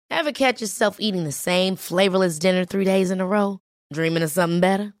Ever catch yourself eating the same flavorless dinner 3 days in a row? Dreaming of something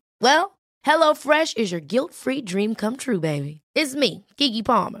better? Well, HelloFresh is your guilt-free dream come true, baby. It's me, Keke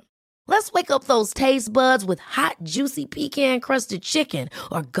Palmer. Let's wake up those taste buds with hot, juicy pecan-crusted chicken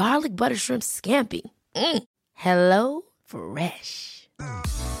or garlic butter shrimp scampi. Hello Fresh.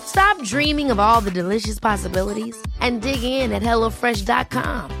 Stop dreaming of all the delicious possibilities and dig in at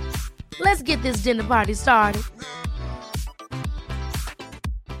HelloFresh.com. Let's get this dinner party started.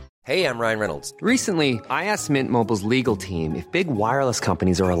 Hey, I'm Ryan Reynolds. Recently, I asked Mint Mobile's legal team if big wireless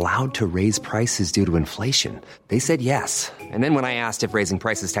companies are allowed to raise prices due to inflation. They said yes. And then when I asked if raising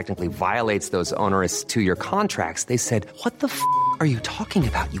prices technically violates those onerous 2-year contracts, they said, "What the f*** are you talking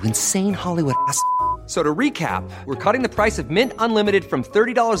about, you insane Hollywood ass f-?" So to recap, we're cutting the price of Mint Unlimited from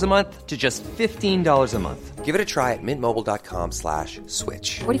 $30 a month to just $15 a month. Give it a try at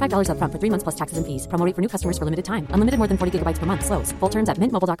mintmobile.com/switch. $45 up front for 3 months plus taxes and fees. Promo rate for new customers for limited time. Unlimited more than 40 gigabytes per month. Slows full terms at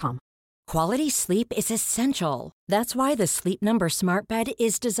mintmobile.com. Quality sleep is essential. That's why the Sleep Number Smart Bed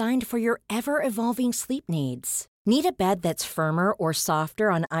is designed for your ever-evolving sleep needs. Need a bed that's firmer or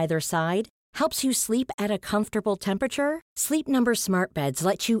softer on either side? Helps you sleep at a comfortable temperature? Sleep Number Smart Beds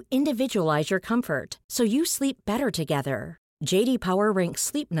let you individualize your comfort, so you sleep better together. J.D. Power ranks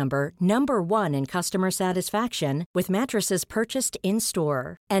Sleep Number number 1 in customer satisfaction with mattresses purchased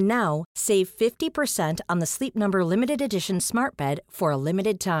in-store. And now, save 50% on the Sleep Number Limited Edition Smart Bed for a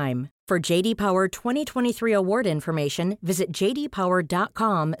limited time. For J.D. Power 2023 award information, visit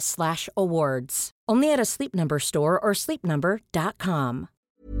jdpower.com/awards. Only at a Sleep Number store or sleepnumber.com.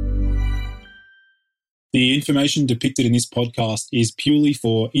 The information depicted in this podcast is purely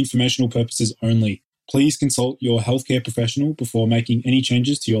for informational purposes only. Please consult your healthcare professional before making any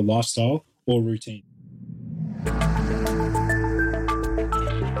changes to your lifestyle or routine.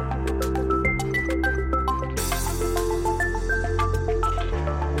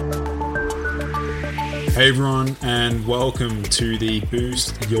 Hey everyone, and welcome to the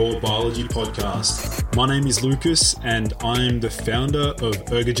Boost Your Biology podcast. My name is Lucas, and I'm the founder of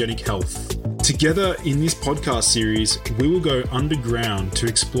Ergogenic Health. Together in this podcast series, we will go underground to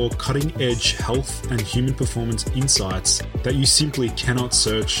explore cutting-edge health and human performance insights that you simply cannot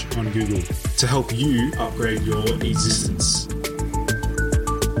search on Google to help you upgrade your existence.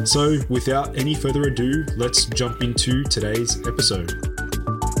 So, without any further ado, let's jump into today's episode.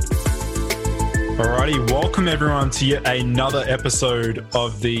 Alrighty, welcome everyone to yet another episode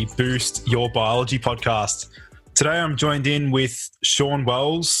of the Boost Your Biology podcast. Today I'm joined in with Shawn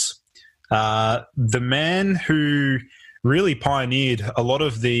Wells, the man who really pioneered a lot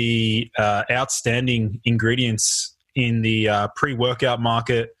of the outstanding ingredients in the pre-workout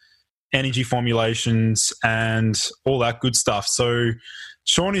market, energy formulations, and all that good stuff. So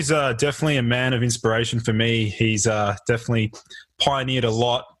Shawn is definitely a man of inspiration for me. He's definitely pioneered a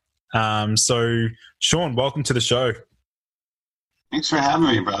lot. So Shawn, welcome to the show. Thanks for having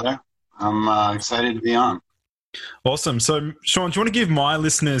me, brother. I'm excited to be on. Awesome. So Shawn, do you want to give my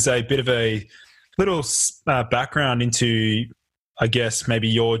listeners a bit of a little background into, I guess, maybe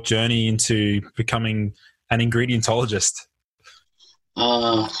your journey into becoming an ingredientologist?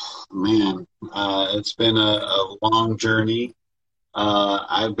 It's been a long journey.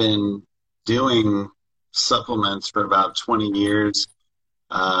 I've been doing supplements for about 20 years.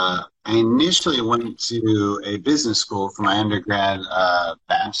 I initially went to a business school for my undergrad,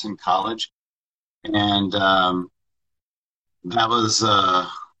 Babson College, and that was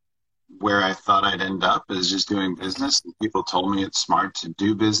where I thought I'd end up, is just doing business. And people told me it's smart to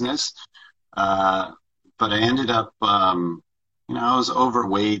do business, but I ended up, I was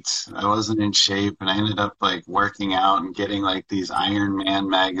overweight. I wasn't in shape, and I ended up like working out and getting like these Iron Man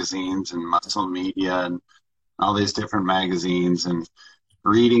magazines and Muscle Media and all these different magazines, and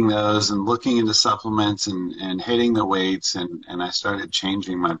reading those and looking into supplements and hitting the weights, and I started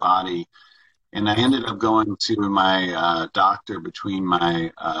changing my body. And I ended up going to my doctor between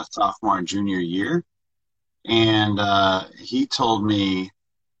my sophomore and junior year. And he told me,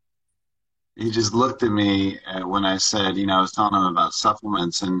 he just looked at me when I said, I was telling him about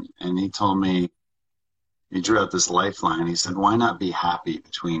supplements, and he told me, he drew out this lifeline. He said, why not be happy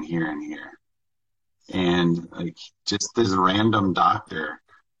between here and here? And like just this random doctor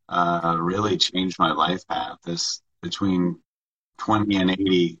really changed my life path. This between 20 and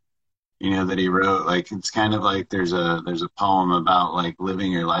 80, that he wrote. Like it's kind of like there's a poem about like living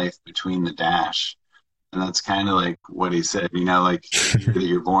your life between the dash, and that's kind of like what he said. Like the year that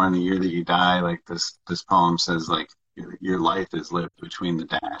you're born, the year that you die. Like this poem says, like your life is lived between the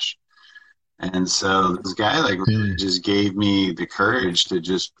dash. And so this guy like really just gave me the courage to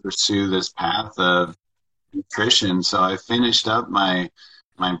just pursue this path of nutrition. So I finished up my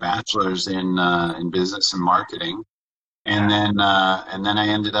my bachelor's in business and marketing, and then I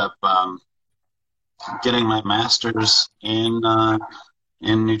ended up getting my master's in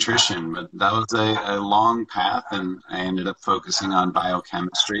nutrition. But that was a long path, and I ended up focusing on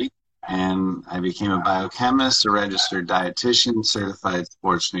biochemistry. And I became a biochemist, a registered dietitian, certified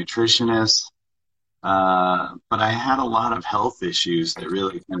sports nutritionist. But I had a lot of health issues that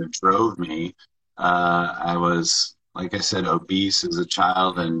really kind of drove me. I was, like I said, obese as a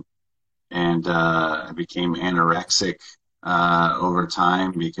child, and I became anorexic over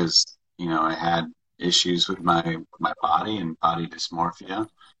time because I had issues with my body and body dysmorphia.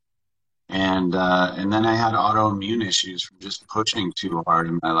 And then I had autoimmune issues from just pushing too hard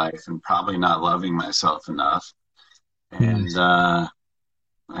in my life and probably not loving myself enough. And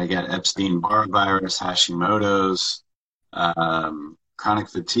I got Epstein-Barr virus, Hashimoto's, chronic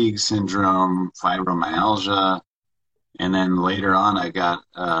fatigue syndrome, fibromyalgia. And then later on, I got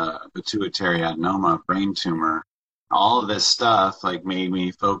pituitary adenoma, brain tumor. All of this stuff made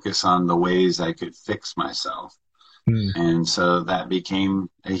me focus on the ways I could fix myself. And so that became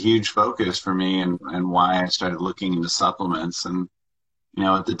a huge focus for me, and why I started looking into supplements. And,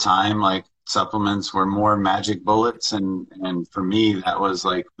 at the time, supplements were more magic bullets. And for me, that was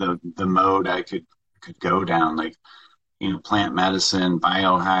the mode I could go down, plant medicine,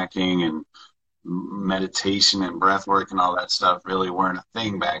 biohacking, and meditation and breath work and all that stuff really weren't a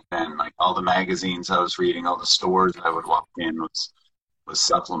thing back then. All the magazines I was reading, all the stores I would walk in was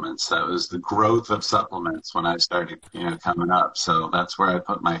supplements. That was the growth of supplements when I started, coming up. So that's where I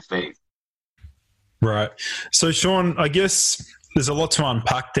put my faith. Right. So Shawn, I guess there's a lot to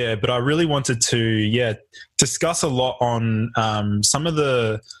unpack there, but I really wanted to, discuss a lot on some of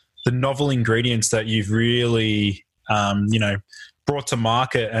the novel ingredients that you've really, brought to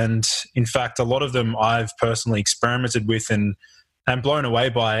market. And in fact, a lot of them I've personally experimented with and blown away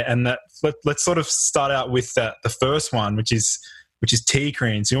by. And let's sort of start out with the first one, which is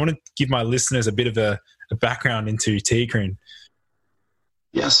T-Cream. So you want to give my listeners a bit of a background into T-Cream?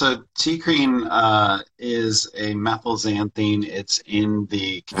 Yeah, so T-Cream is a methylxanthine. It's in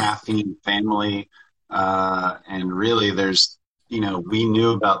the caffeine family. And really there's, we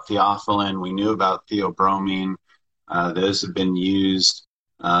knew about theophylline, we knew about theobromine. Those have been used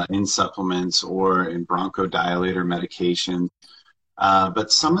in supplements or in bronchodilator medication.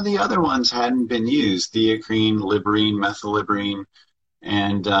 But some of the other ones hadn't been used: theacrine, liberine, methyliberine.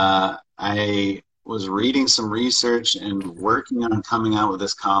 And I was reading some research and working on coming out with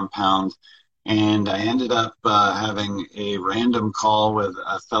this compound. And I ended up having a random call with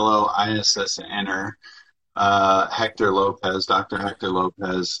a fellow ISSNer, Dr. Hector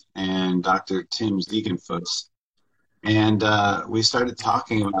Lopez, and Dr. Tim Ziegenfuss. And we started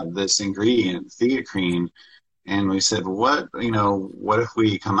talking about this ingredient, theacrine. And we said, what if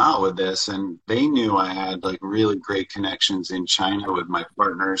we come out with this? And they knew I had really great connections in China with my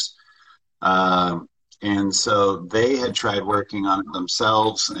partners. And so they had tried working on it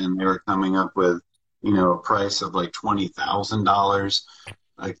themselves, and they were coming up with, a price of $20,000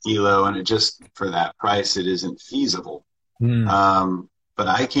 a kilo. And it just, for that price, it isn't feasible. But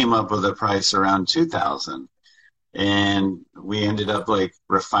I came up with a price around $2,000. And we ended up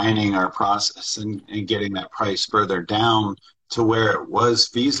refining our process and getting that price further down to where it was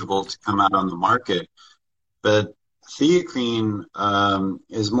feasible to come out on the market. But theacrine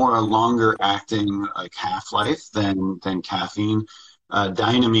is more a longer acting half-life than caffeine.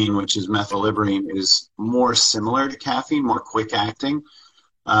 Dynamine, which is methyliberine, is more similar to caffeine, more quick acting.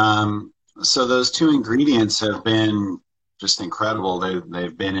 So those two ingredients have been just incredible.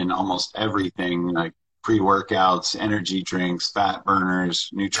 They've been in almost everything, pre-workouts, energy drinks, fat burners,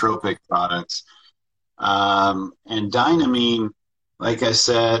 nootropic products. And Dynamine, like I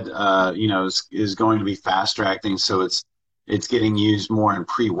said, is going to be faster acting. So it's getting used more in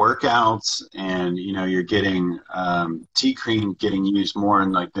pre-workouts, and, you're getting T-Cream getting used more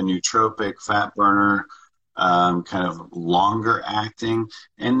in the nootropic fat burner, kind of longer acting.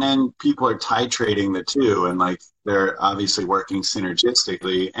 And then people are titrating the two, and they're obviously working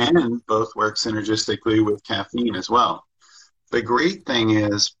synergistically, and both work synergistically with caffeine as well. The great thing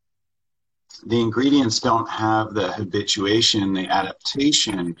is the ingredients don't have the habituation, the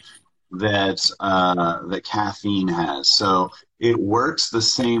adaptation that caffeine has. So it works the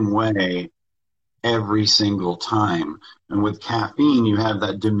same way every single time. And with caffeine, you have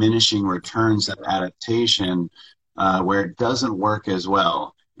that diminishing returns, that adaptation, where it doesn't work as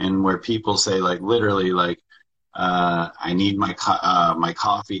well. And where people say literally I need my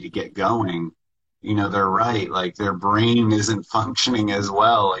coffee to get going. They're right. Their brain isn't functioning as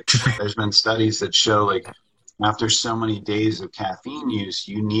well. There's been studies that show after so many days of caffeine use,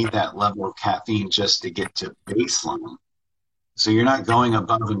 you need that level of caffeine just to get to baseline. So you're not going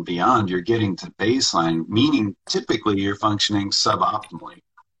above and beyond, you're getting to baseline, meaning typically you're functioning suboptimally.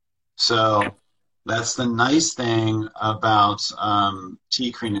 So that's the nice thing about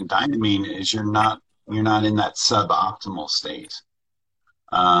T-cream and dynamine is you're not in that suboptimal state.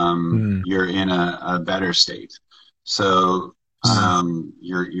 You're in a better state. So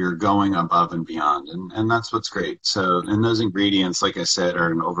you're going above and beyond, and that's what's great. So, and those ingredients, like I said,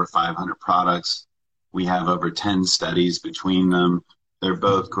 are in over 500 products. We have over 10 studies between them. They're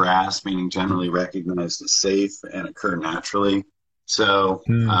both GRAS, meaning generally recognized as safe, and occur naturally. So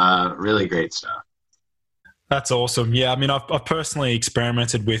really great stuff. That's awesome. Yeah, I mean, I've personally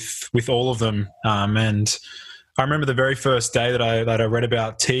experimented with all of them, and I remember the very first day that I read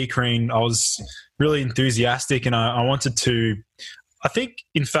about T-cream, I was really enthusiastic, and I wanted to. I think,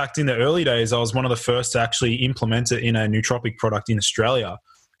 in fact, in the early days, I was one of the first to actually implement it in a nootropic product in Australia,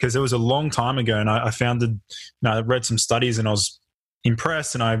 because it was a long time ago, and I founded. I read some studies, and I was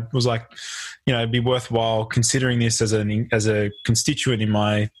impressed, and I was like, it'd be worthwhile considering this as a constituent in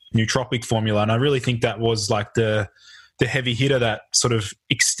my nootropic formula. And I really think that was like the heavy hitter that sort of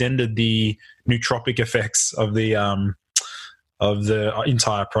extended the nootropic effects of the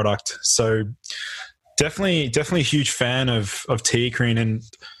entire product. So definitely a huge fan of T-cream. And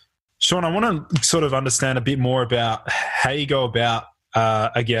Shawn, I want to sort of understand a bit more about how you go about,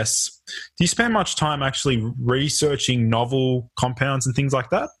 I guess, do you spend much time actually researching novel compounds and things like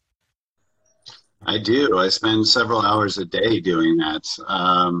that? I do. I spend several hours a day doing that.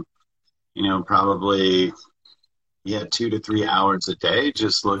 Probably 2 to 3 hours a day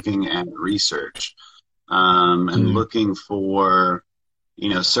just looking at research and looking for,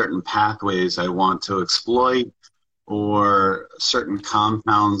 certain pathways I want to exploit, or certain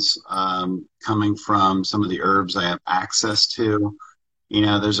compounds coming from some of the herbs I have access to.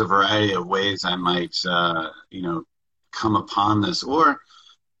 There's a variety of ways I might, come upon this, or,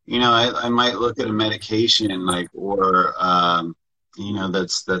 I might look at a medication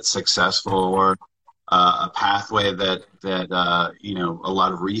that's successful, or a pathway that a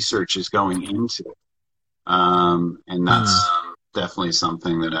lot of research is going into. And that's definitely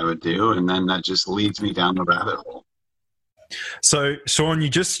something that I would do. And then that just leads me down the rabbit hole. So, Shawn, you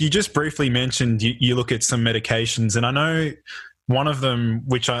just briefly mentioned you look at some medications, and I know one of them,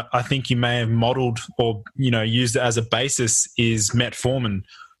 which I think you may have modeled or, used as a basis, is Metformin.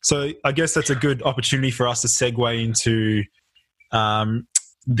 So I guess that's a good opportunity for us to segue into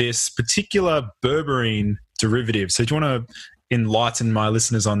this particular berberine derivative. So do you want to enlighten my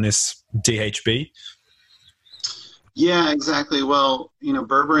listeners on this DHB? Yeah, exactly. Well,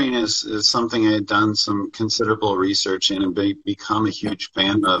 berberine is something I had done some considerable research in and become a huge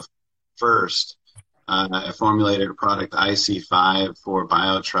fan of first. I formulated a product, IC5, for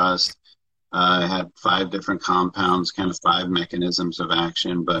BioTrust. I had 5 different compounds, kind of 5 mechanisms of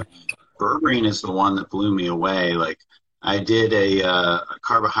action, but berberine is the one that blew me away. Like, I did a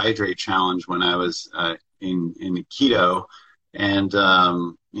carbohydrate challenge when I was in keto, and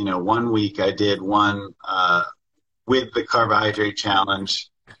 1 week I did one with the carbohydrate challenge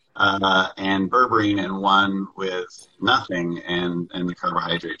and berberine, and one with nothing and the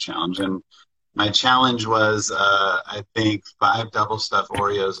carbohydrate challenge. And my challenge was, I think, 5 double stuffed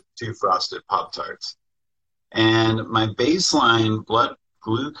Oreos, 2 frosted Pop-Tarts. And my baseline blood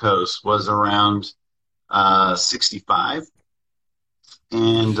glucose was around 65.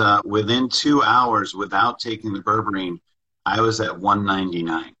 And within 2 hours, without taking the berberine, I was at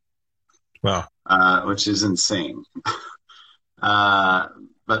 199. Wow. Which is insane.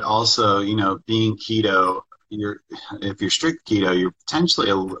 But also, being keto, if you're strict keto, you're potentially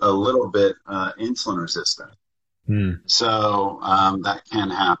a little bit insulin resistant. So that can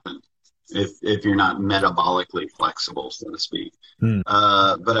happen if you're not metabolically flexible, so to speak.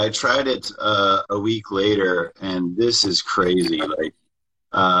 But I tried it a week later, and this is crazy. Like,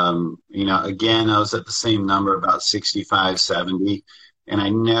 again, I was at the same number, about 65, 70, and I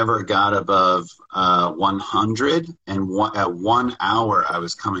never got above 100. And at 1 hour, I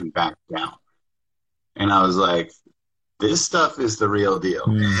was coming back down. And I was like, this stuff is the real deal.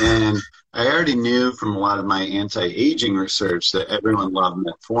 And I already knew from a lot of my anti-aging research that everyone loved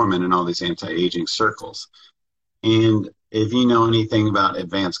Metformin in all these anti-aging circles. And if you know anything about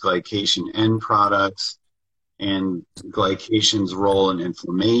advanced glycation end products and glycation's role in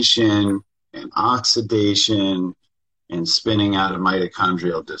inflammation and oxidation and spinning out of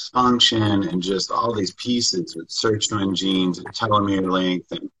mitochondrial dysfunction and just all these pieces with sirtuin genes and telomere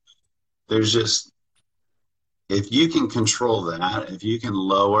length, and there's just if you can control that, if you can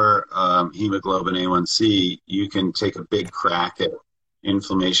lower hemoglobin A1C, you can take a big crack at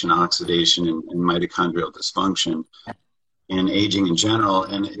inflammation, oxidation, and mitochondrial dysfunction and aging in general.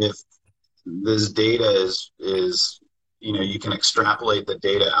 And if this data is you can extrapolate the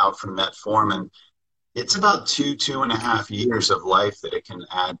data out from metformin, it's about 2.5 years of life that it can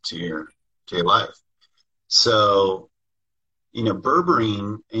add to your life. So,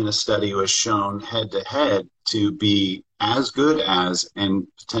 berberine in a study was shown head-to-head to be as good as and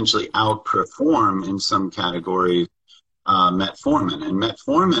potentially outperform in some categories metformin. And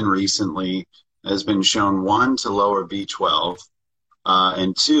metformin recently has been shown, 1, to lower B12,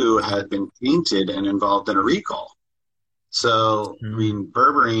 and 2, had been tainted and involved in a recall. So,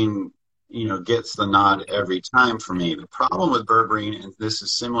 berberine, gets the nod every time for me. The problem with berberine, and this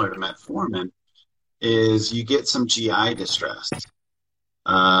is similar to metformin, is you get some GI distress.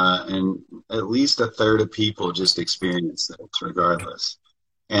 And at least a third of people just experience that regardless.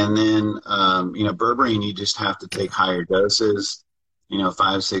 And then, berberine, you just have to take higher doses,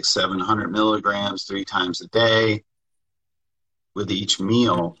 500, 600, 700 milligrams 3 times a day with each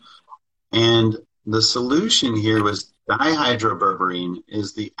meal. And the solution here was dihydroberberine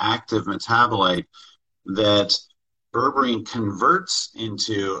is the active metabolite that berberine converts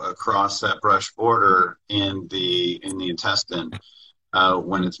into across that brush border in the intestine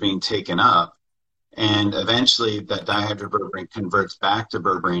when it's being taken up. And eventually that dihydroberberine converts back to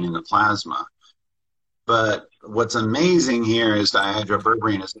berberine in the plasma. But what's amazing here is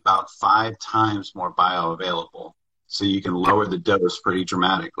dihydroberberine is about 5 times more bioavailable. So you can lower the dose pretty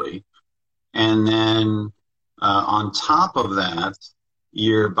dramatically. And then on top of that,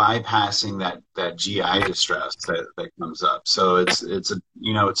 you're bypassing that GI distress that comes up. So it's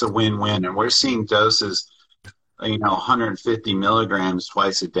a win-win. And we're seeing doses, 150 milligrams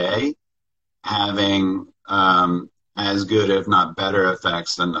twice a day, having as good, if not better,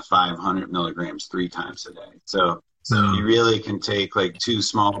 effects than the 500 milligrams 3 times a day. So you really can take like 2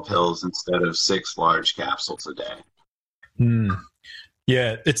 small pills instead of 6 large capsules a day.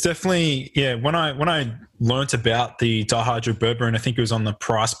 Yeah, it's definitely, when I learnt about the dihydroberberine, I think it was on the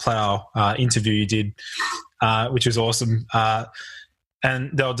Price Plow interview you did, which was awesome.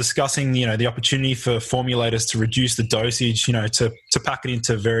 And they were discussing, the opportunity for formulators to reduce the dosage, to pack it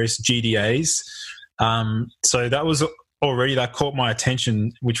into various GDAs. So that was that caught my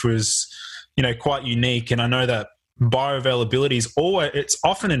attention, which was, quite unique. And I know that bioavailability is it's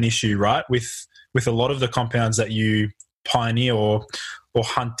often an issue, right? With a lot of the compounds that you pioneer or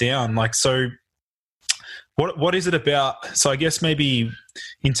hunt down. Like, so what is it about? So I guess maybe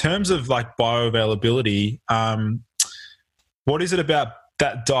in terms of like bioavailability, what is it about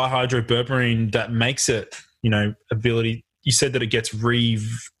that dihydroberberine that makes it, ability? You said that it gets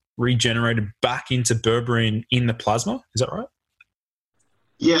regenerated back into berberine in the plasma. Is that right?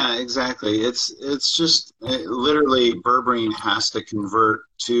 Yeah, exactly. It's just literally berberine has to convert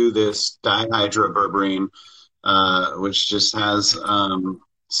to this dihydroberberine, which just has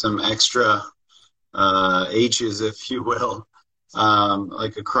some extra H's, if you will,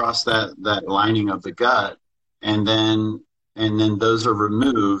 like across that lining of the gut, and then those are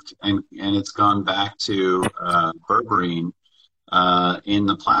removed, and it's gone back to berberine in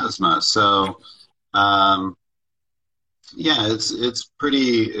the plasma. So it's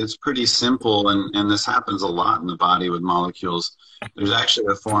pretty simple, and this happens a lot in the body with molecules. There's actually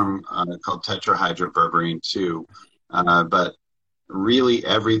a form called tetrahydroberberine too, but really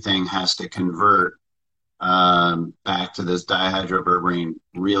everything has to convert back to this dihydroberberine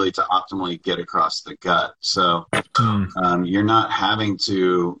really to optimally get across the gut. So you're not having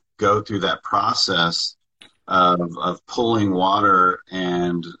to go through that process of pulling water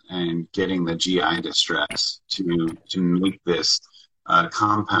and getting the GI distress to make this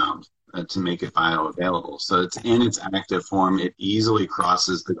compound, to make it bioavailable. So it's in its active form. It easily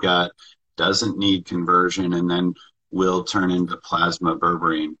crosses the gut, doesn't need conversion, and then will turn into plasma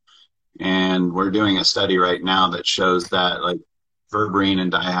berberine. And we're doing a study right now that shows that like berberine and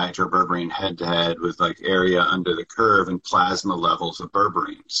dihydroberberine head-to-head with like area under the curve and plasma levels of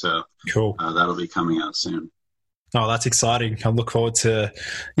berberine. So cool. That'll be coming out soon. Oh, that's exciting. I look forward to,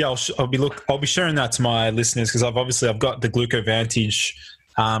 I'll be sharing that to my listeners, because I've got the Glucovantage,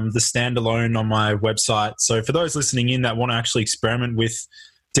 the standalone on my website. So for those listening in that want to actually experiment with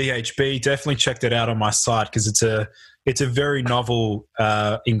DHB, definitely check that out on my site, because it's a very novel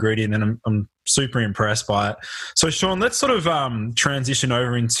ingredient, and I'm super impressed by it. So Shawn, let's sort of transition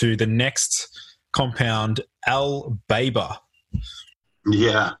over into the next compound, L-Baba.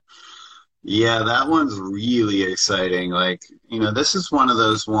 Yeah, that one's really exciting. Like, this is one of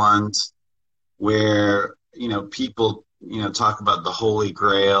those ones where people, talk about the holy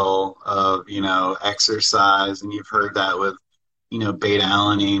grail of, exercise, and you've heard that with, beta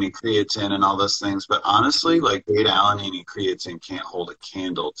alanine and creatine and all those things. But honestly, like beta alanine and creatine can't hold a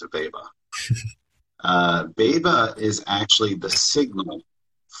candle to BABA. BABA is actually the signal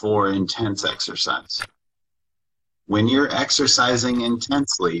for intense exercise. When you're exercising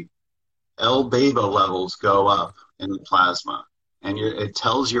intensely, L-BABA levels go up in the plasma, and it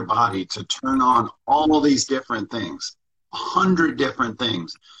tells your body to turn on all these different things, 100 different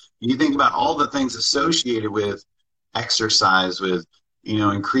things. You think about all the things associated with exercise, with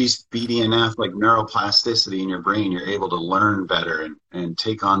increased BDNF, like neuroplasticity in your brain. You're able to learn better and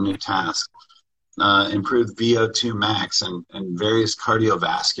take on new tasks. Improved VO2 max and various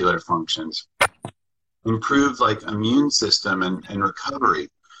cardiovascular functions. Improved like immune system and recovery.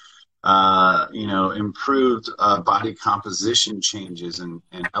 Improved body composition changes and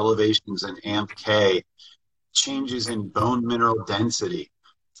elevations in AMP-K, changes in bone mineral density,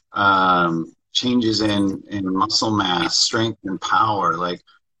 changes in muscle mass, strength and power. Like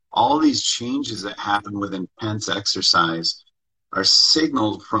all these changes that happen with intense exercise are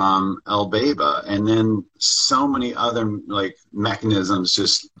signaled from L-BABA, and then so many other like mechanisms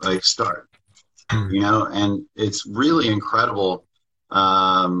just like start, and it's really incredible.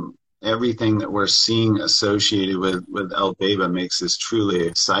 Everything that we're seeing associated with L-BABA makes this truly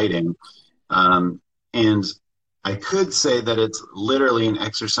exciting. And I could say that it's literally an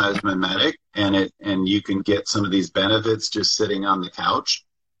exercise mimetic, and you can get some of these benefits just sitting on the couch.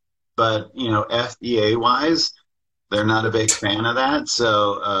 But, FDA wise, they're not a big fan of that.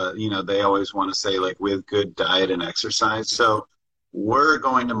 So, they always want to say like with good diet and exercise. So we're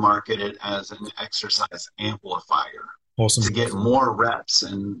going to market it as an exercise amplifier. Awesome. To get more reps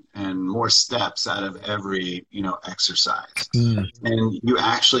and more steps out of every, exercise. And you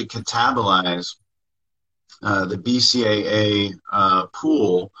actually catabolize the BCAA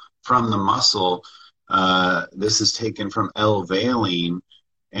pool from the muscle. This is taken from L-valine,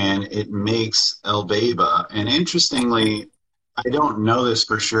 and it makes L-BABA. And interestingly, I don't know this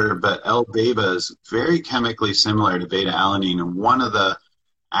for sure, but L-BABA is very chemically similar to beta alanine. And one of the,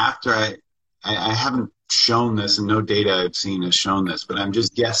 after I haven't shown this, and no data I've seen has shown this, but I'm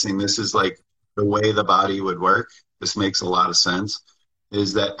just guessing this is like the way the body would work. This makes a lot of sense,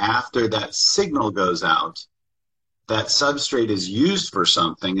 is that after that signal goes out, that substrate is used for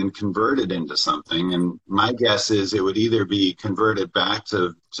something and converted into something. And my guess is it would either be converted back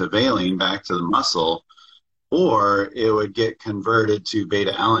to valine, back to the muscle, or it would get converted to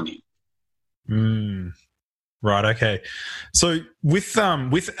beta alanine. Right. Okay. So with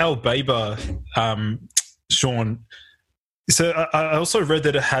L-BABA, Shawn, so I also read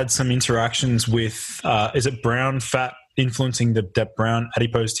that it had some interactions with, is it brown fat influencing the brown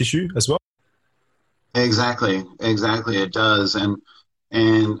adipose tissue as well? Exactly. It does. And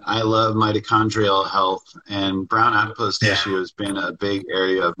I love mitochondrial health, and brown adipose tissue has been a big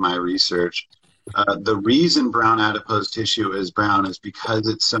area of my research. The reason brown adipose tissue is brown is because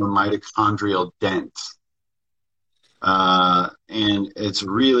it's so mitochondrial dense. And it's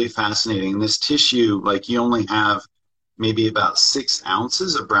really fascinating. This tissue, like you only have maybe about 6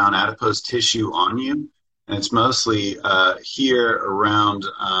 ounces of brown adipose tissue on you. And it's mostly here around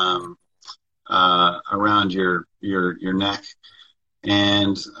your neck.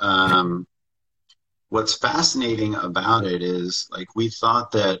 And what's fascinating about it is, like, we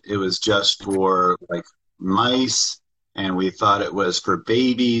thought that it was just for like mice, and we thought it was for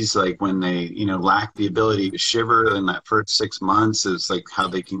babies, like when they, lack the ability to shiver in that first 6 months. It's like how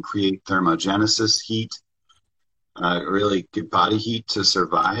they can create thermogenesis heat, really good body heat to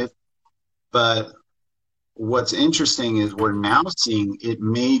survive. But what's interesting is we're now seeing it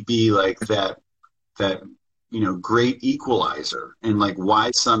may be like that great equalizer, and like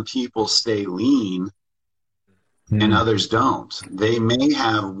why some people stay lean and others don't. They may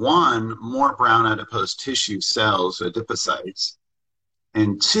have, one, more brown adipose tissue cells, adipocytes,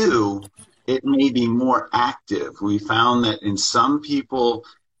 and 2, it may be more active. We found that in some people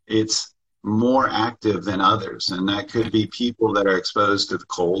it's more active than others, and that could be people that are exposed to the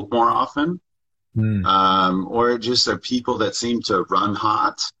cold more often, or just are people that seem to run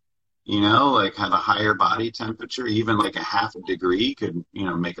hot, like have a higher body temperature. Even like a half a degree could,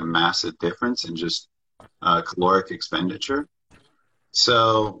 make a massive difference in just caloric expenditure.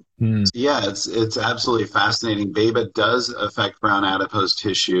 So yeah, it's absolutely fascinating. BABA does affect brown adipose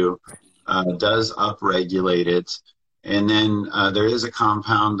tissue, does upregulate it. And then there is a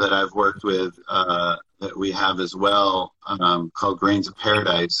compound that I've worked with that we have as well, called Grains of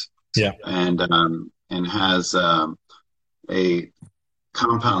Paradise. Yeah. And has a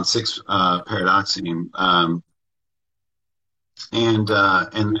compound 6-paradoxine, and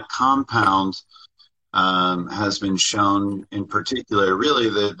the compound has been shown in particular.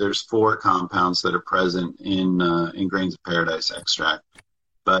 Really, there's 4 compounds that are present in grains of paradise extract,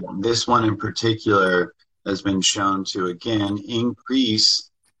 but this one in particular has been shown to again increase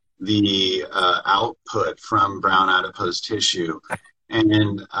the output from brown adipose tissue.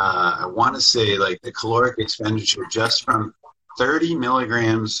 And I want to say, like, the caloric expenditure just from 30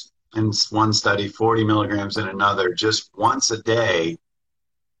 milligrams in one study, 40 milligrams in another, just once a day,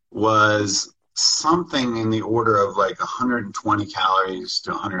 was something in the order of like 120 calories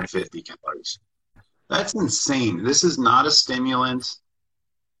to 150 calories. That's insane. This is not a stimulant.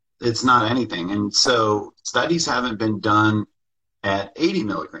 It's not anything. And so studies haven't been done at 80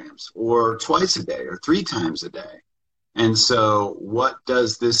 milligrams or twice a day or 3 times a day. And so what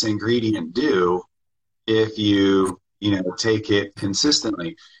does this ingredient do if you take it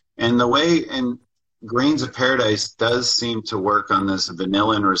consistently? And the way, and grains of paradise does seem to work on this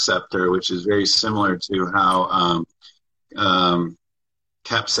vanillin receptor, which is very similar to how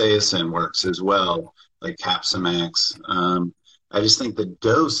capsaicin works as well, like Capsamax. I just think the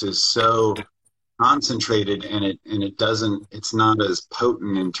dose is so concentrated, and it's not as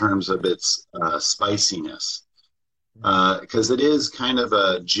potent in terms of its spiciness, because it is kind of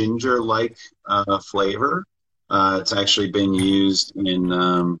a ginger-like flavor. It's actually been used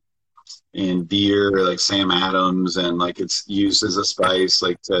in beer, like Sam Adams, and like it's used as a spice,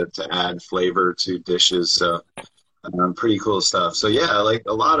 like to add flavor to dishes. So pretty cool stuff. So yeah, like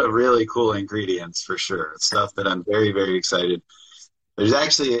a lot of really cool ingredients for sure. Stuff that I'm very, very excited. There's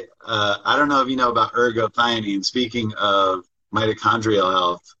actually, I don't know if you know about ergothioneine, speaking of mitochondrial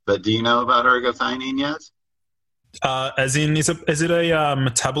health, but do you know about ergothioneine yet? As in, is it a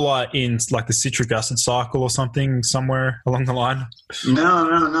metabolite in like the citric acid cycle or something somewhere along the line?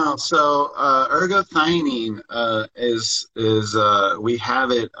 No. So ergothioneine is we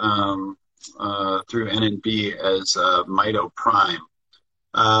have it through NNB as mitoprime.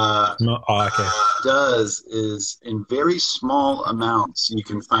 Okay. Does is in very small amounts. You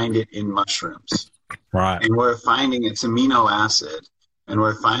can find it in mushrooms, right? And we're finding it's amino acid, and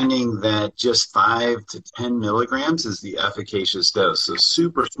we're finding that just 5 to 10 milligrams is the efficacious dose. So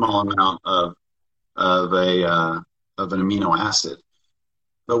super small amount of an amino acid.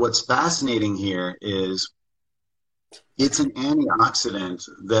 But what's fascinating here is it's an antioxidant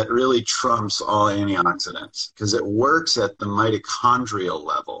that really trumps all antioxidants because it works at the mitochondrial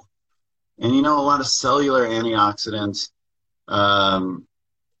level. And a lot of cellular antioxidants,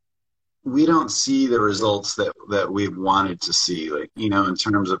 we don't see the results that we've wanted to see, like, in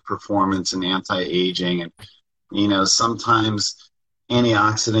terms of performance and anti-aging. And, sometimes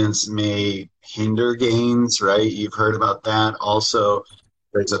antioxidants may hinder gains, right? You've heard about that. Also,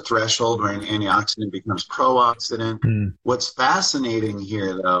 there's a threshold where an antioxidant becomes pro-oxidant. What's fascinating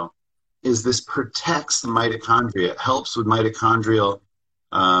here, though, is this protects the mitochondria. It helps with mitochondrial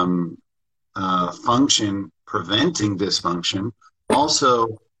function, preventing dysfunction.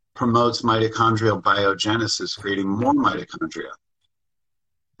 Also promotes mitochondrial biogenesis, creating more mitochondria.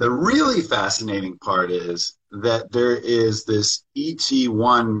 The really fascinating part is that there is this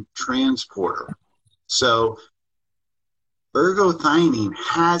ET1 transporter. So ergothioneine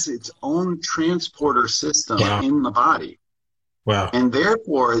has its own transporter system in the body. Wow. And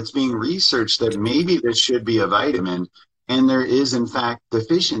therefore, it's being researched that maybe this should be a vitamin, and there is, in fact,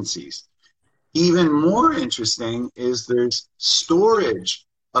 deficiencies. Even more interesting is there's storage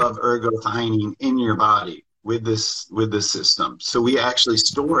of ergothioneine in your body with this system. So we actually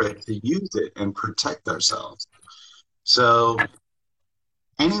store it to use it and protect ourselves. So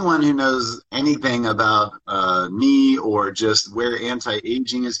anyone who knows anything about me or just where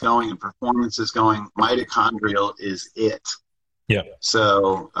anti-aging is going and performance is going, mitochondrial is it. Yeah.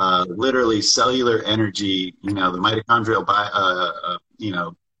 So literally cellular energy, the mitochondrial,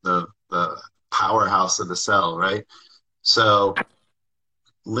 the powerhouse of the cell, right? So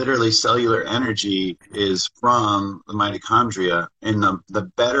literally cellular energy is from the mitochondria, and the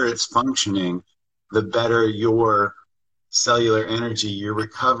better it's functioning, the better your cellular energy, your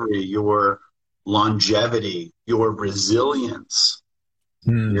recovery, your longevity, your resilience,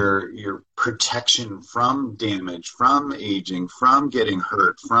 your protection from damage, from aging, from getting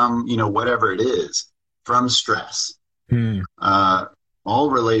hurt, from, whatever it is, from stress, all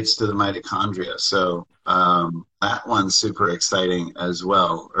relates to the mitochondria. So that one's super exciting as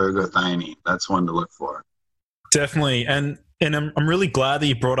well, ergothioneine. That's one to look for. Definitely. And I'm really glad that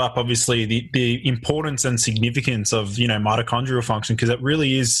you brought up, obviously, the importance and significance of, mitochondrial function, because it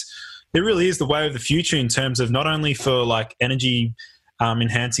really is the way of the future in terms of not only for like energy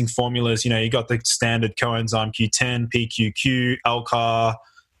enhancing formulas. You got the standard coenzyme Q10, PQQ, LCAR.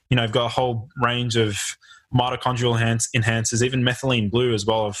 You've got a whole range of mitochondrial enhancers, even methylene blue as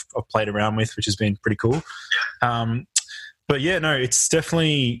well I've played around with, which has been pretty cool. But yeah, no, it's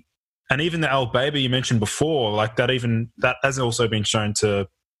definitely, and even the L-beta you mentioned before, like that has also been shown to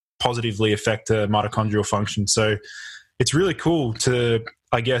positively affect mitochondrial function. So it's really cool to,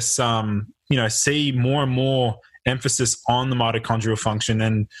 I guess, see more and more emphasis on the mitochondrial function.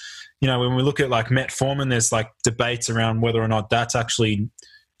 And, when we look at like metformin, there's like debates around whether or not that's actually,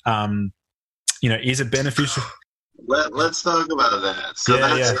 is it beneficial? Let's talk about that. So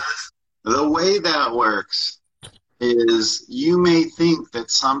the way that works is you may think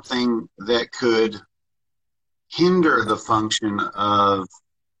that something that could hinder the function of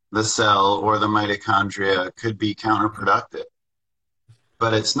the cell or the mitochondria could be counterproductive,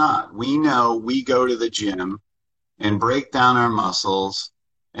 but it's not. We know we go to the gym and break down our muscles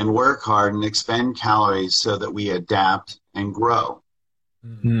and work hard and expend calories so that we adapt and grow.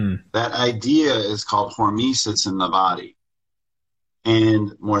 Mm-hmm. That idea is called hormesis in the body.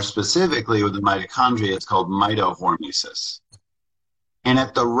 And more specifically with the mitochondria, it's called mitohormesis. And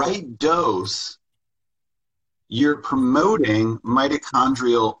at the right dose, you're promoting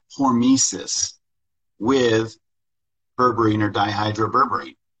mitochondrial hormesis with berberine or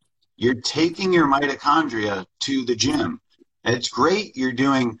dihydroberberine. You're taking your mitochondria to the gym. And it's great you're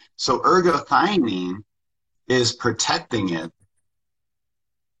doing, so ergothioneine is protecting it.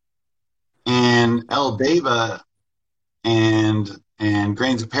 And L-beta and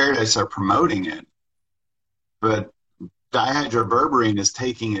grains of paradise are promoting it, but dihydroberberine is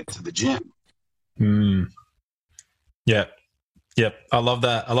taking it to the gym. Yep. I love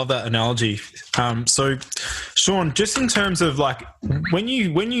that analogy. So Shawn, just in terms of like when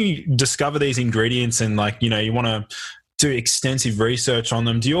you discover these ingredients and like, you want to do extensive research on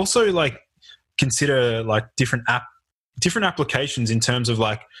them, do you also like consider like different applications in terms of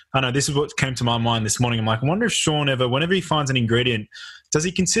like, I know this is what came to my mind this morning. I'm like, I wonder if Shawn whenever he finds an ingredient, does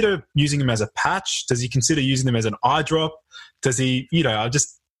he consider using them as a patch? Does he consider using them as an eye drop? Does he,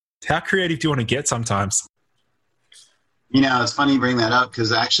 how creative do you want to get sometimes? It's funny you bring that up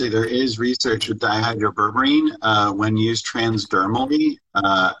because actually there is research with dihydroberberine when used transdermally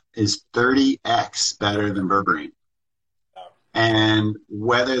is 30x better than berberine. And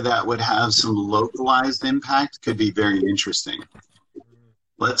whether that would have some localized impact could be very interesting.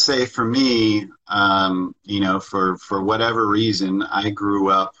 Let's say for me, for whatever reason, I grew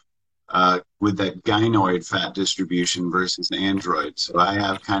up with that gynoid fat distribution versus android. So I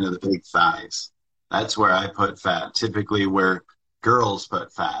have kind of the big thighs. That's where I put fat, typically where girls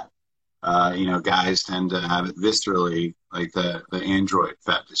put fat. Guys tend to have it viscerally, like the android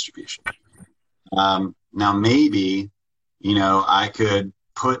fat distribution. Now maybe, I could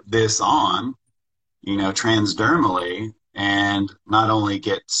put this on, transdermally and not only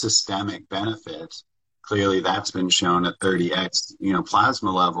get systemic benefits, clearly that's been shown at 30x,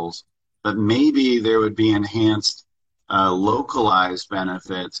 plasma levels, but maybe there would be enhanced localized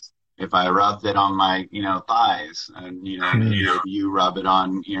benefits if I rubbed it on my, thighs and, you rub it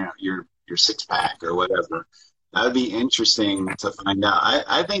on, your six pack or whatever. That would be interesting to find out.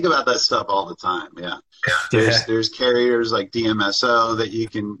 I think about that stuff all the time. Yeah. There's carriers like DMSO that you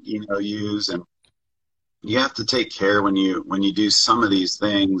can, use, and you have to take care when you do some of these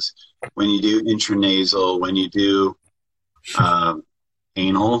things, when you do intranasal, when you do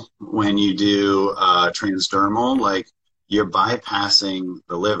anal, when you do transdermal, like you're bypassing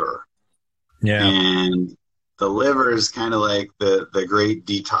the liver. Yeah. And the liver is kind of like the great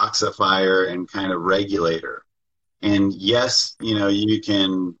detoxifier and kind of regulator. And yes, you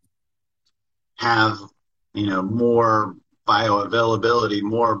can have, more bioavailability,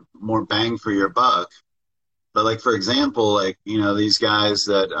 more bang for your buck. But like, for example, like, these guys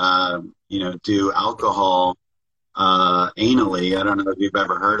that, do alcohol anally, I don't know if you've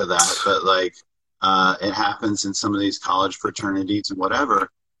ever heard of that, but like it happens in some of these college fraternities and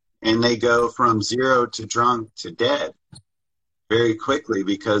whatever. And they go from zero to drunk to dead very quickly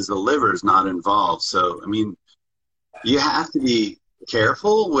because the liver is not involved. So, I mean, you have to be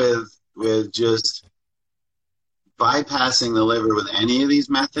careful with just bypassing the liver with any of these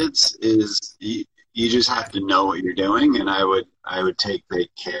methods. You just have to know what you're doing, and I would take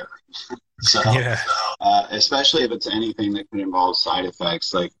great care. So, especially if it's anything that could involve side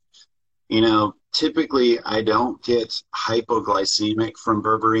effects, like, typically I don't get hypoglycemic from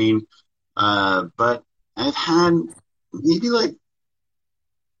berberine, but I've had maybe like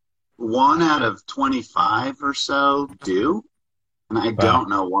 1 out of 25 or so do, and I don't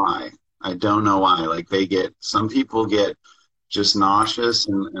know why. Like some people get just nauseous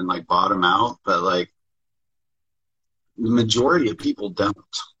and like bottom out, but like the majority of people don't.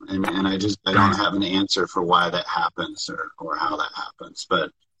 And I don't have an answer for why that happens or how that happens.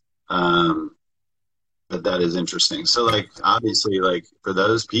 But that is interesting. So like, obviously, like for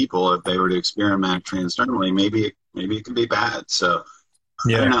those people, if they were to experiment transdermally, maybe it could be bad. So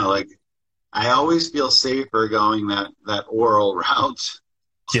I don't know, like I always feel safer going that oral route.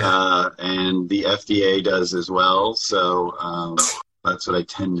 And the FDA does as well. So that's what I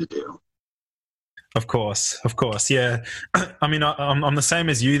tend to do. Of course. Yeah. I mean, I'm the same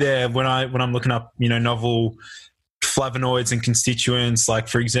as you there when I'm looking up, novel flavonoids and constituents. Like,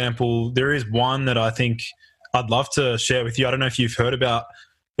 for example, there is one that I think I'd love to share with you. I don't know if you've heard about.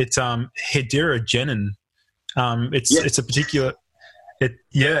 It's heterogenin. It's a particular.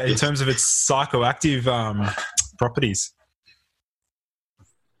 In terms of its psychoactive properties.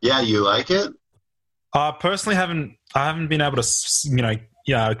 Yeah, you like it? I personally haven't been able to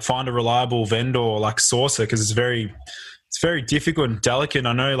find a reliable vendor or like sourcer, because it's very difficult and delicate.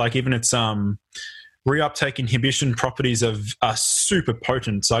 I know like even its reuptake inhibition properties are super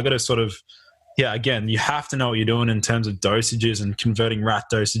potent. So I got to sort of, again, you have to know what you're doing in terms of dosages and converting rat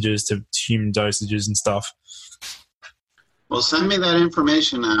dosages to human dosages and stuff. Well, send me that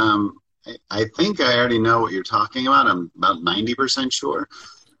information. I think I already know what you're talking about. I'm about 90% sure.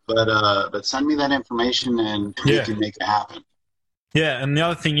 But send me that information and we can make it happen. Yeah, and the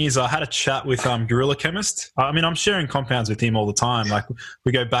other thing is I had a chat with Gorilla Chemist. I mean, I'm sharing compounds with him all the time. Like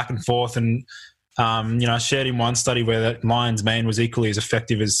we go back and forth, and I shared in one study where that lion's mane was equally as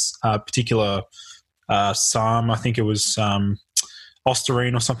effective as a particular SARM. I think it was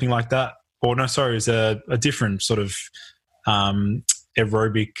Osterine or something like that. Or no, sorry, it was a different sort of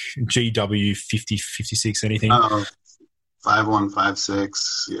aerobic GW 50, 56, anything.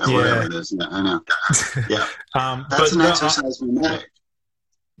 5156, whatever it is. Yeah, I know. Yeah, that's an exercise mimetic.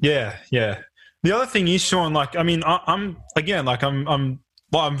 Yeah. The other thing is, Shawn, like, I mean, I'm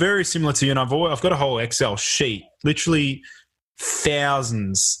very similar to you, and I've got a whole Excel sheet, literally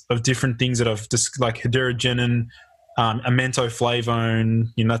thousands of different things that I've just like heterogenin, amentoflavone.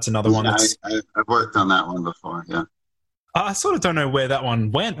 That's another one. I've worked on that one before. Yeah. I sort of don't know where that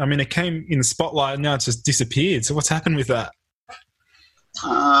one went. I mean, it came in the spotlight and now it's just disappeared. So what's happened with that?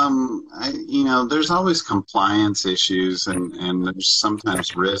 There's always compliance issues and there's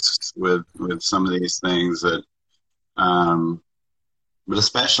sometimes risks with some of these things that, but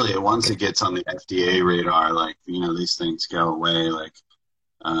especially once it gets on the FDA radar, like, these things go away. Like,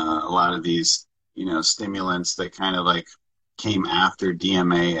 a lot of these, stimulants that kind of like came after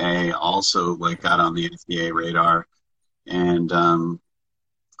DMAA also like got on the FDA radar. And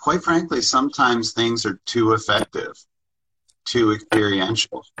quite frankly, sometimes things are too effective, too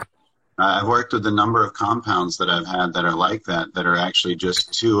experiential. I've worked with a number of compounds that I've had that are like that are actually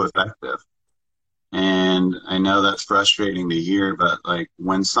just too effective. And I know that's frustrating to hear, but like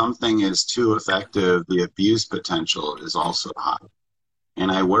when something is too effective, the abuse potential is also high.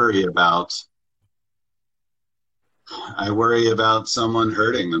 And I worry about someone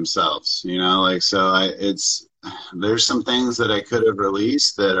hurting themselves, there's some things that I could have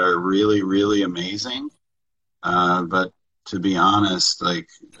released that are really, really amazing. But to be honest, like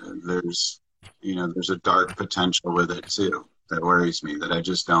there's a dark potential with it too that worries me, that I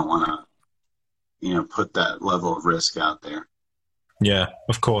just don't want to, put that level of risk out there. Yeah,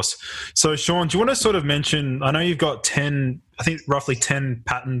 of course. So Shawn, do you want to sort of mention, I know you've got roughly 10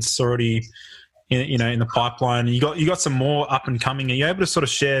 patents already in the pipeline. You got some more up and coming. Are you able to sort of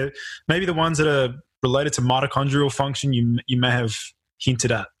share maybe the ones that are related to mitochondrial function you may have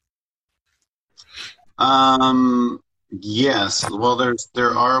hinted at? Yes. Well,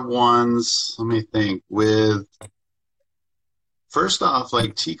 there are ones, let me think, with, first off,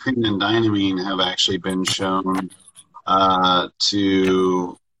 like T-cream and dynamine have actually been shown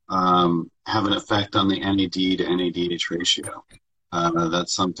to have an effect on the NAD to NADH ratio.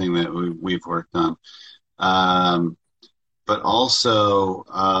 That's something that we've worked on. But also,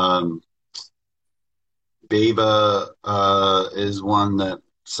 BABA is one that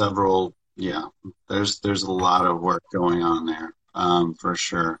there's a lot of work going on there, for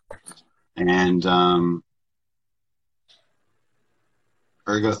sure. And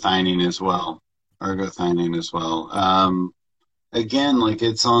ergothioneine as well. Again, like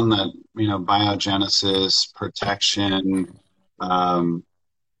it's on that, biogenesis, protection,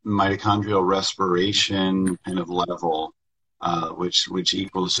 mitochondrial respiration kind of level, which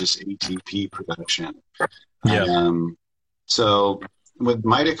equals just ATP production. Yeah. So with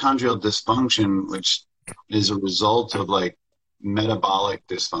mitochondrial dysfunction, which is a result of like metabolic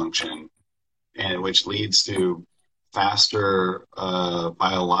dysfunction, and which leads to faster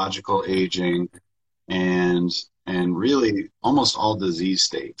biological aging, and really almost all disease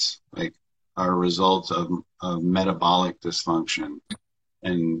states like are a result of metabolic dysfunction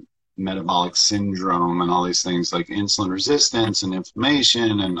and metabolic syndrome and all these things like insulin resistance and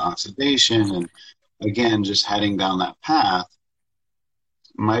inflammation and oxidation. And again, just heading down that path,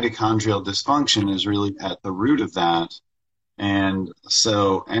 mitochondrial dysfunction is really at the root of that. And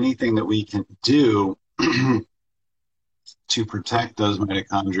so anything that we can do to protect those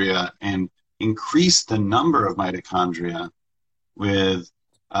mitochondria and increase the number of mitochondria with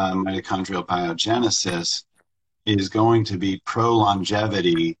mitochondrial biogenesis is going to be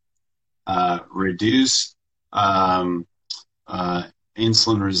pro-longevity, reduce insulin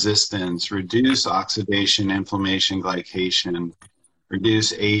resistance, reduce oxidation, inflammation, glycation,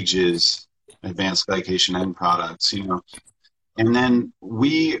 reduce ages, advanced glycation end products, And then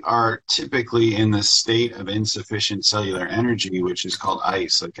we are typically in the state of insufficient cellular energy, which is called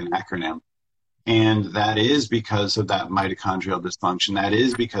ICE, like an acronym. And that is because of that mitochondrial dysfunction. That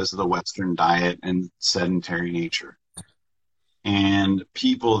is because of the Western diet and sedentary nature. And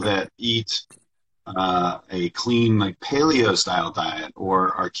people that eat a clean, like paleo style diet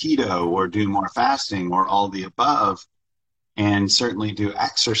or are keto or do more fasting or all the above, and certainly do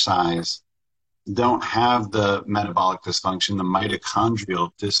exercise, don't have the metabolic dysfunction, the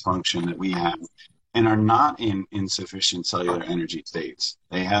mitochondrial dysfunction that we have, and are not in insufficient cellular energy states.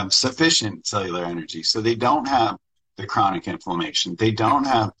 They have sufficient cellular energy. So they don't have the chronic inflammation. They don't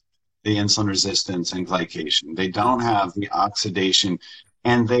have the insulin resistance and glycation. They don't have the oxidation,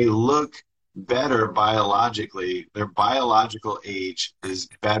 and they look better biologically. Their biological age is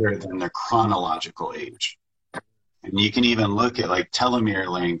better than their chronological age. And you can even look at like telomere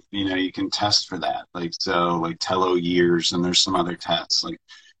length, you can test for that. Like telo years, and there's some other tests, like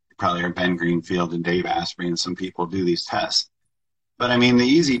you probably heard Ben Greenfield and Dave Asprey, and some people do these tests. But I mean, the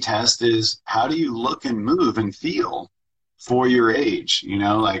easy test is how do you look and move and feel for your age?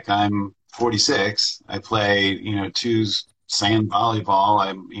 Like I'm 46, I play, twos sand volleyball.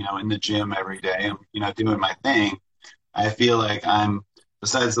 I'm, in the gym every day. I'm, doing my thing. I feel like I'm,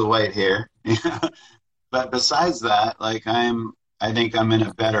 besides the white hair, but besides that, like I think I'm in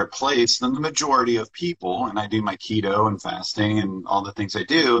a better place than the majority of people. And I do my keto and fasting and all the things I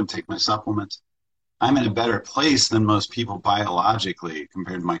do and take my supplements. I'm in a better place than most people biologically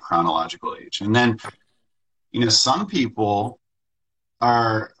compared to my chronological age. And then, some people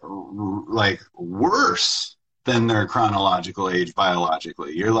are like worse than their chronological age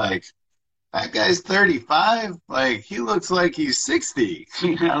biologically. You're like, that guy's 35. Like he looks like he's 60,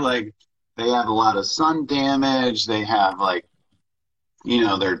 like, they have a lot of sun damage. They have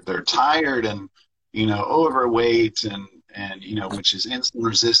they're tired and, overweight and, which is insulin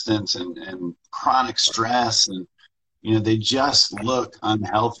resistance and chronic stress. And, they just look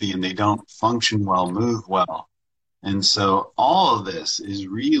unhealthy and they don't function well, move well. And so all of this is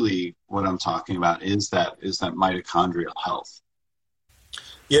really what I'm talking about is that mitochondrial health.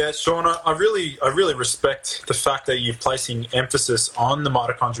 Yeah, Shawn, I really respect the fact that you're placing emphasis on the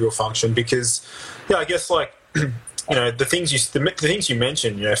mitochondrial function because, I guess the things you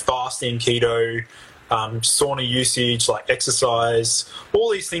mentioned, fasting, keto, sauna usage, like exercise, all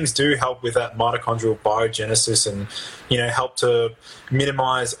these things do help with that mitochondrial biogenesis and, help to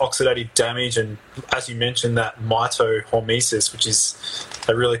minimize oxidative damage. And as you mentioned, that mitohormesis, which is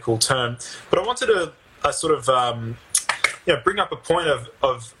a really cool term. But I wanted to bring up a point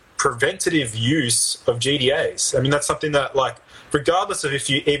of preventative use of GDAs. I mean, that's something that, regardless of if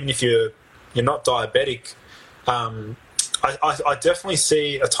you're not diabetic, I definitely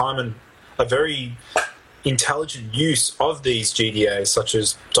see a time and a very intelligent use of these GDAs, such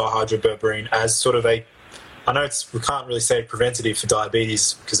as dihydroberberine, as sort of I know we can't really say preventative for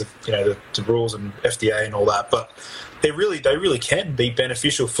diabetes because of the rules and FDA and all that, but they really can be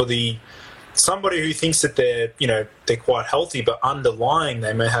beneficial for somebody who thinks that they're quite healthy, but underlying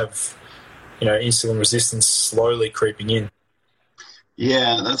they may have insulin resistance slowly creeping in.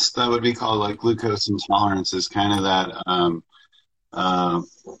 Yeah, that would be called like glucose intolerance, is kind of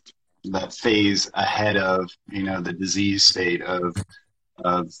that phase ahead of the disease state of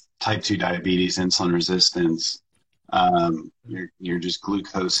type 2 diabetes, insulin resistance. You're just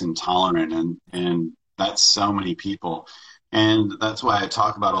glucose intolerant, and that's so many people. And that's why I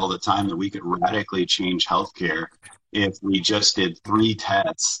talk about all the time that we could radically change healthcare if we just did 3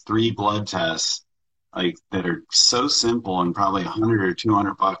 blood tests, like that are so simple and probably $100 or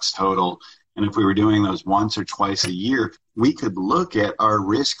 $200 total. And if we were doing those once or twice a year, we could look at our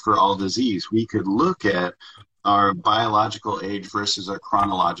risk for all disease. We could look at our biological age versus our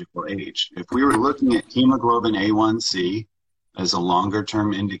chronological age. If we were looking at hemoglobin A1C as a longer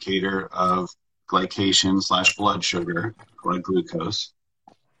term indicator of glycation / blood sugar, blood glucose,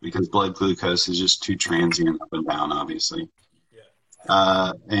 because blood glucose is just too transient up and down, obviously.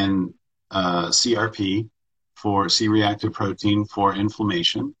 And CRP for C-reactive protein for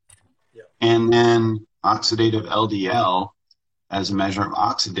inflammation. And then oxidative LDL as a measure of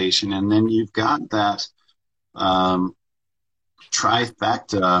oxidation. And then you've got that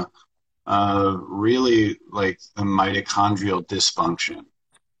trifecta of really like the mitochondrial dysfunction.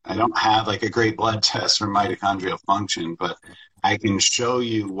 I don't have like a great blood test for mitochondrial function, but I can show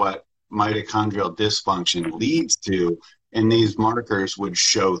you what mitochondrial dysfunction leads to, and these markers would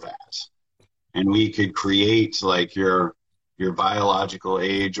show that. And we could create like your biological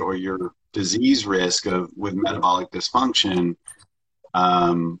age or your disease risk with metabolic dysfunction,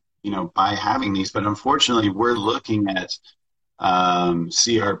 by having these. But unfortunately, we're looking at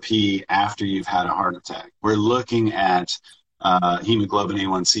CRP after you've had a heart attack. We're looking at hemoglobin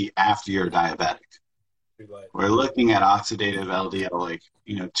A1C after you're diabetic. We're looking at oxidative LDL,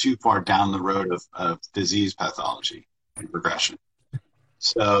 too far down the road of disease pathology and progression.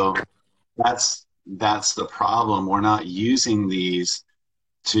 So that's the problem. We're not using these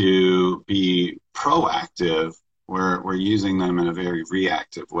to be proactive. We're using them in a very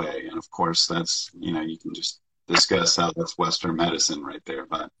reactive way. And of course, that's, you can just discuss how that's Western medicine right there,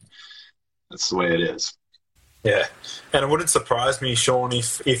 but that's the way it is. Yeah. And it wouldn't surprise me, Shawn,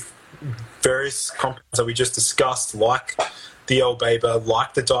 if various compounds that we just discussed, like the L-beta,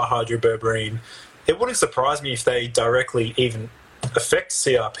 like the dihydroberberine, it wouldn't surprise me if they directly even affect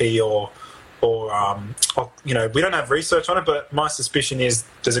CRP or we don't have research on it, but my suspicion is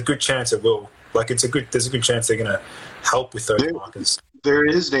there's a good chance it will. There's a good chance they're going to help with those markers. There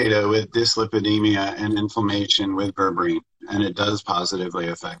is data with dyslipidemia and inflammation with berberine, and it does positively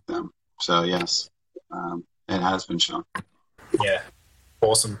affect them. So yes, it has been shown. Yeah,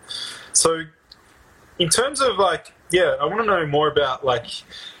 awesome. So in terms of I want to know more about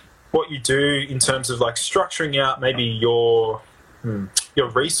what you do in terms of structuring out maybe your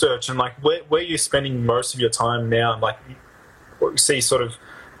research and where you're spending most of your time now, and what you see sort of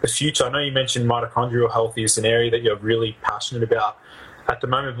the future. I know you mentioned mitochondrial health is an area that you're really passionate about at the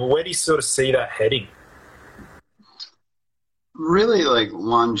moment, but where do you sort of see that heading? Really,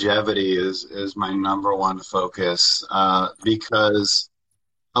 longevity is my number one focus, because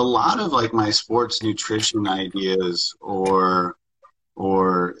a lot of my sports nutrition ideas or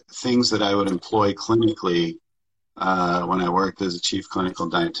things that I would employ clinically when I worked as a chief clinical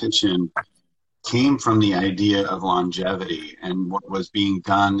dietitian came from the idea of longevity and what was being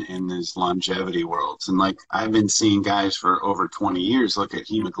done in these longevity worlds. And I've been seeing guys for over 20 years look at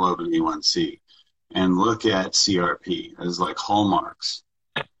hemoglobin A1C and look at CRP as hallmarks.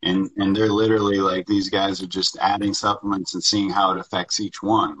 And they're literally these guys are just adding supplements and seeing how it affects each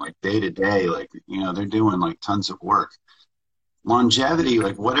one, day to day, they're doing tons of work. Longevity,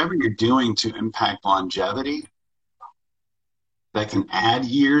 whatever you're doing to impact longevity that can add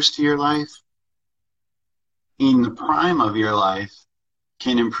years to your life, in the prime of your life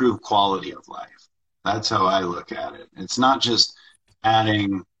can improve quality of life. That's how I look at it. It's not just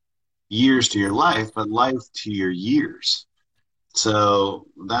adding years to your life, but life to your years. So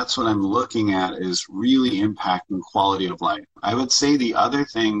that's what I'm looking at, is really impacting quality of life. I would say the other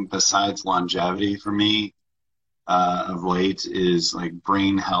thing besides longevity for me of late is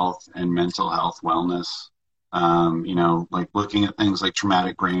brain health and mental health wellness. Looking at things like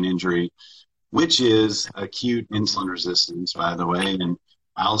traumatic brain injury, which is acute insulin resistance, by the way, and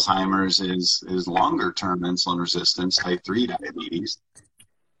Alzheimer's is longer term insulin resistance, type 3 diabetes.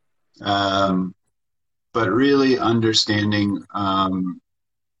 But really understanding,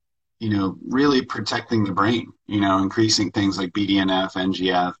 really protecting the brain, increasing things like BDNF,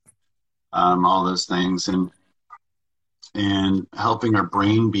 NGF, all those things, and helping our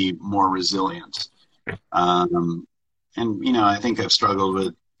brain be more resilient. And I think I've struggled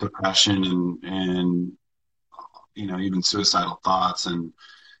with depression and even suicidal thoughts and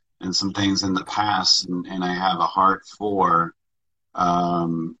some things in the past, and I have a heart for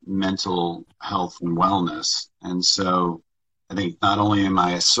mental health and wellness. And so I think not only am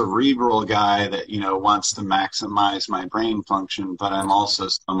I a cerebral guy that wants to maximize my brain function, but I'm also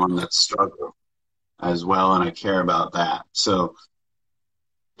someone that's struggled as well, and I care about that. So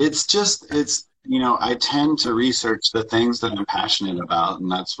it's I tend to research the things that I'm passionate about,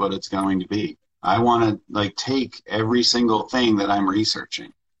 and that's what it's going to be. I want to take every single thing that I'm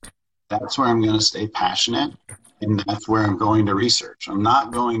researching. That's where I'm going to stay passionate, And that's where I'm going to research. I'm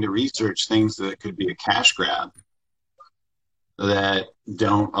not going to research things that could be a cash grab that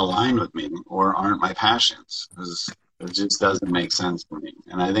don't align with me or aren't my passions, because it just doesn't make sense for me.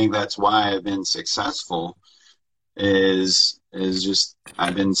 And I think that's why I've been successful is just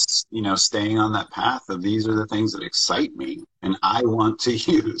I've been, staying on that path of these are the things that excite me and I want to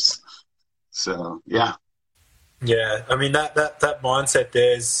use. So, yeah. Yeah, I mean, that mindset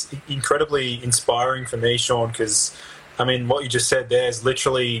there is incredibly inspiring for me, Shawn, because, I mean, what you just said there is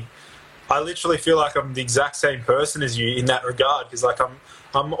I literally feel like I'm the exact same person as you in that regard, because, like,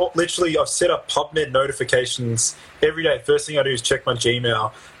 I've set up PubMed notifications every day. First thing I do is check my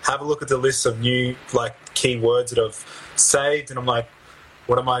Gmail, have a look at the list of new, like, keywords that I've saved, and I'm like,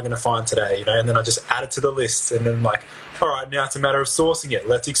 what am I going to find today, and then I just add it to the list, and then I'm like, all right, now it's a matter of sourcing it.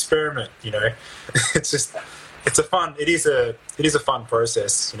 Let's experiment, It's just... It is a fun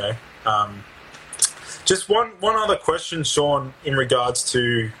process, Just one other question, Shawn, in regards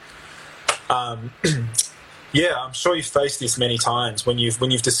to, I'm sure you've faced this many times when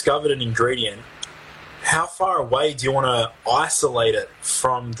you've discovered an ingredient. How far away do you want to isolate it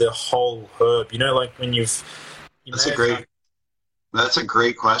from the whole herb? Like when That's a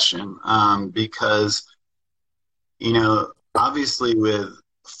great question, because obviously with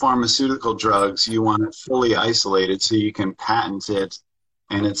pharmaceutical drugs, you want it fully isolated so you can patent it,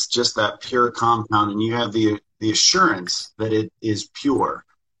 and it's just that pure compound, and you have the assurance that it is pure,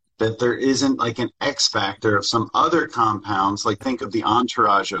 that there isn't like an X factor of some other compounds. Like think of the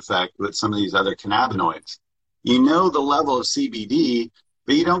entourage effect with some of these other cannabinoids. The level of CBD,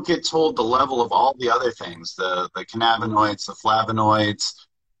 but you don't get told the level of all the other things, the cannabinoids, the flavonoids,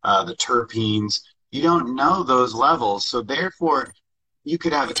 the terpenes. You don't know those levels, so therefore you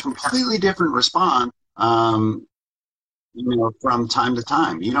could have a completely different response, from time to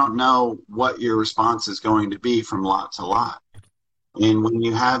time. You don't know what your response is going to be from lot to lot. And when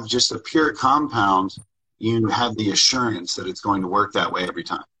you have just a pure compound, you have the assurance that it's going to work that way every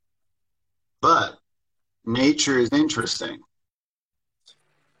time. But nature is interesting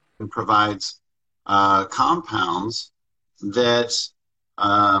and provides compounds that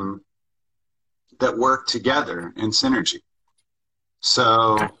work together in synergy.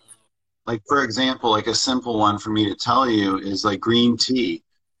 So, like, for example, like a simple one for me to tell you is like green tea.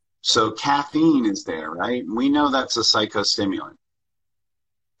 So caffeine is there, right? We know that's a psychostimulant.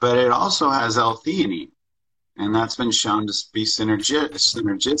 But it also has L-theanine, and that's been shown to be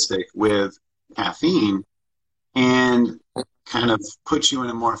synergistic with caffeine and kind of put you in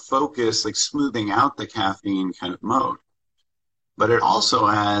a more focused, like smoothing out the caffeine kind of mode. But it also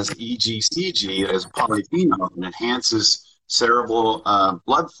has EGCG as polyphenol and enhances cerebral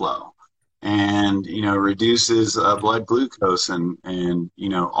blood flow, and reduces blood glucose, and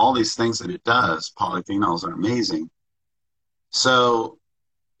all these things that it does. Polyphenols are amazing. So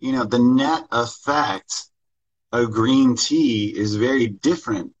the net effect of green tea is very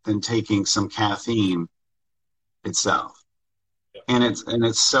different than taking some caffeine itself. And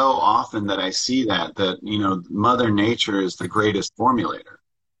it's so often that I see that Mother Nature is the greatest formulator.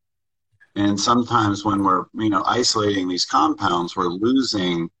 And sometimes when we're, isolating these compounds, we're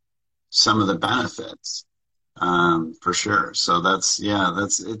losing some of the benefits, for sure. So it's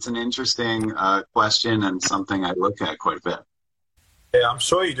an interesting question, and something I look at quite a bit. Yeah, I'm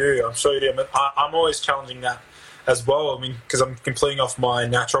sure you do. I mean, I'm always challenging that as well. I mean, because I'm completing off my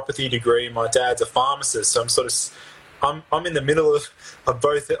naturopathy degree. My dad's a pharmacist, so I'm in the middle of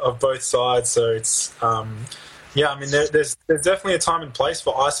both sides. So it's I mean, there's definitely a time and place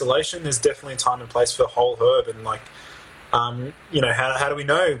for isolation. There's definitely a time and place for whole herb, and like, how do we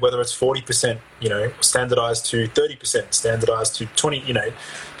know whether it's 40%, standardized to 30%, standardized to 20?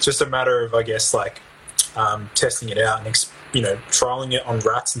 It's just a matter of, I guess, like, testing it out and trialing it on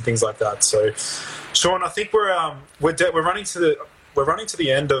rats and things like that. So, Shawn, I think we're running to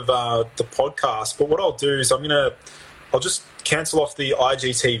the end of the podcast. But what I'll do is I'll just cancel off the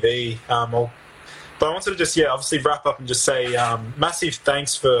IGTV. But I wanted to just, obviously wrap up and just say massive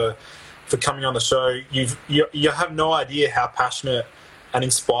thanks for coming on the show. You have no idea how passionate and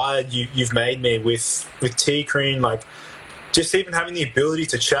inspired you've made me with Tea Cream. Like, just even having the ability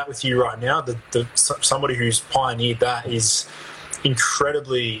to chat with you right now, somebody who's pioneered that is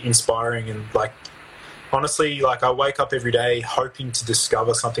incredibly inspiring. And like, honestly, like, I wake up every day hoping to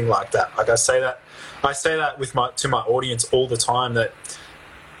discover something like that. Like I say that to my audience all the time, that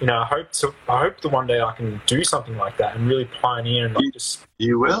I hope that one day I can do something like that and really pioneer and not just.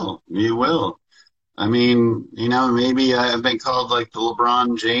 You will. I mean, maybe I've been called like the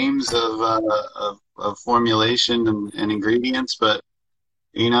LeBron James of formulation and ingredients, but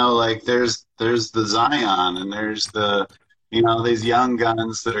Like there's the Zion, and there's the, these young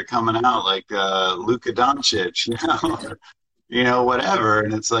guns that are coming out like Luka Doncic, or, whatever.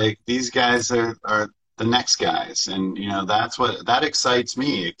 And it's like these guys are the next guys, and that excites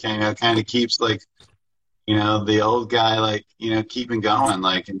me. It kind of keeps like, the old guy, like, keeping going,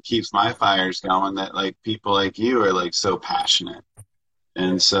 like, and keeps my fires going, that like people like you are like so passionate.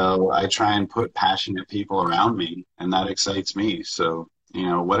 And so I try and put passionate people around me, and that excites me. So,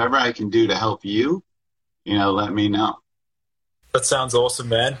 whatever I can do to help you, let me know. That sounds awesome,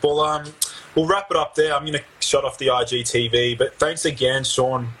 man. Well, we'll wrap it up there. I'm going to shut off the IGTV, but thanks again,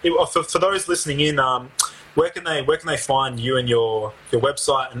 Shawn. For those listening in, where can they find you and your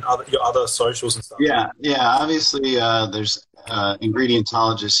website and your other socials and stuff? Yeah. Obviously, there's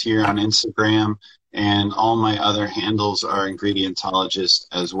Ingredientologist here on Instagram, and all my other handles are Ingredientologist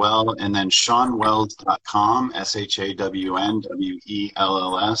as well. And then ShawnWells.com,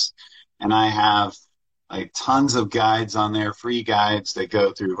 ShawnWells, and I have like tons of guides on there, free guides that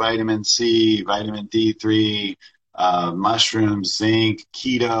go through vitamin C, vitamin D3, mushrooms, zinc,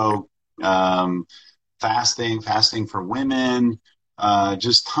 keto, fasting for women,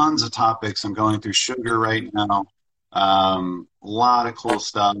 just tons of topics. I'm going through sugar right now. A lot of cool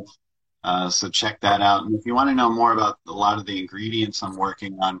stuff. So check that out. And if you want to know more about a lot of the ingredients I'm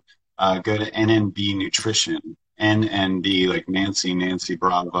working on, go to NNB Nutrition, NNB, like Nancy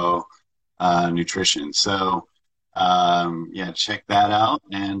Bravo, Nutrition. So, check that out.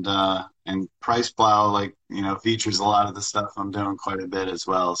 And Price Plow, like, features a lot of the stuff I'm doing quite a bit as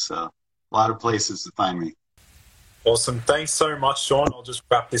well. So a lot of places to find me. Awesome. Thanks so much, Shawn. I'll just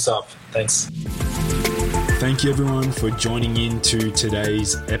wrap this up. Thanks. Thank you, everyone, for joining in to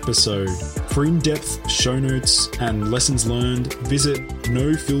today's episode. For in-depth show notes and lessons learned, visit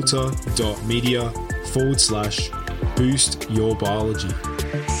nofilter.media/boostyourbiology.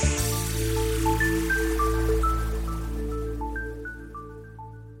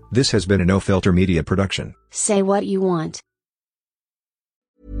 This has been a No Filter Media production. Say what you want.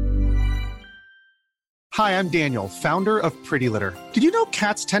 Hi, I'm Daniel, founder of Pretty Litter. Did you know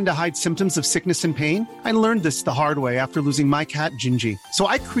cats tend to hide symptoms of sickness and pain? I learned this the hard way after losing my cat, Gingy. So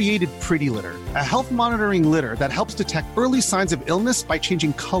I created Pretty Litter, a health monitoring litter that helps detect early signs of illness by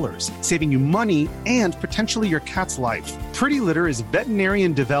changing colors, saving you money and potentially your cat's life. Pretty Litter is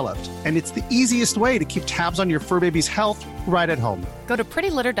veterinarian developed, and it's the easiest way to keep tabs on your fur baby's health right at home. Go to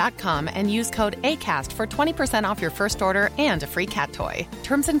prettylitter.com and use code ACAST for 20% off your first order and a free cat toy.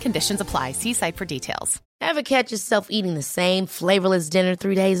 Terms and conditions apply. See site for details. Ever catch yourself eating the same flavorless dinner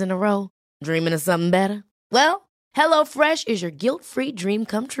 3 days in a row? Dreaming of something better? Well, HelloFresh is your guilt-free dream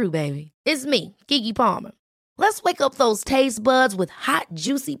come true, baby. It's me, Keke Palmer. Let's wake up those taste buds with hot,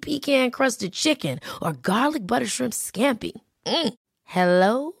 juicy pecan-crusted chicken or garlic butter shrimp scampi.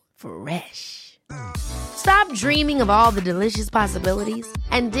 Hello Fresh. Stop dreaming of all the delicious possibilities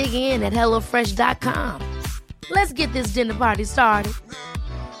and dig in at HelloFresh.com. Let's get this dinner party started.